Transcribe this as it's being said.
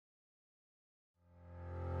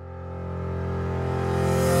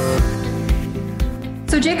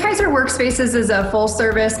JKaiser Workspaces is a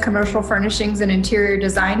full-service commercial furnishings and interior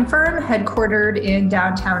design firm headquartered in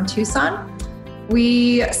downtown Tucson.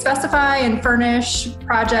 We specify and furnish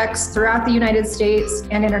projects throughout the United States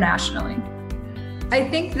and internationally. I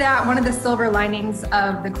think that one of the silver linings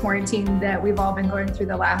of the quarantine that we've all been going through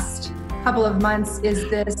the last couple of months is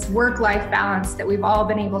this work-life balance that we've all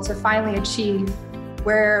been able to finally achieve,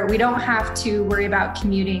 where we don't have to worry about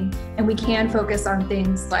commuting and we can focus on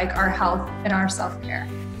things like our health and our self-care.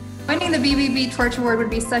 Winning the BBB Torch Award would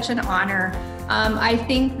be such an honor. I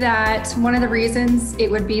think that one of the reasons it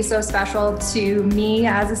would be so special to me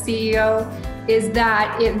as a CEO is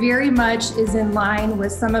that it very much is in line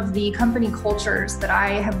with some of the company cultures that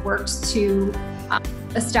I have worked to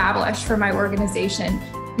establish for my organization.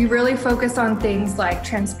 We really focus on things like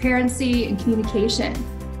transparency and communication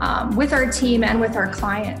with our team and with our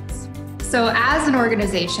clients. So as an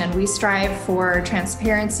organization, we strive for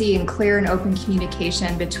transparency and clear and open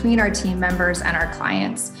communication between our team members and our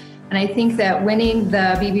clients. And I think that winning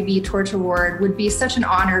the BBB Torch Award would be such an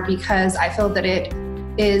honor because I feel that it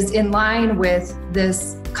is in line with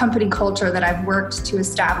this company culture that I've worked to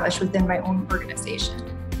establish within my own organization.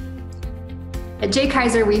 At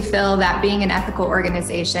JKaiser, we feel that being an ethical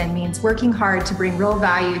organization means working hard to bring real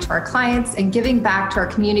value to our clients and giving back to our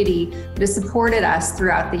community that has supported us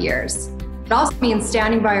throughout the years. It also means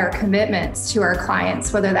standing by our commitments to our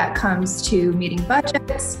clients, whether that comes to meeting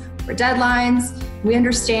budgets or deadlines. We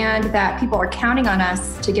understand that people are counting on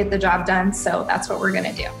us to get the job done, so that's what we're going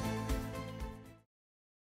to do.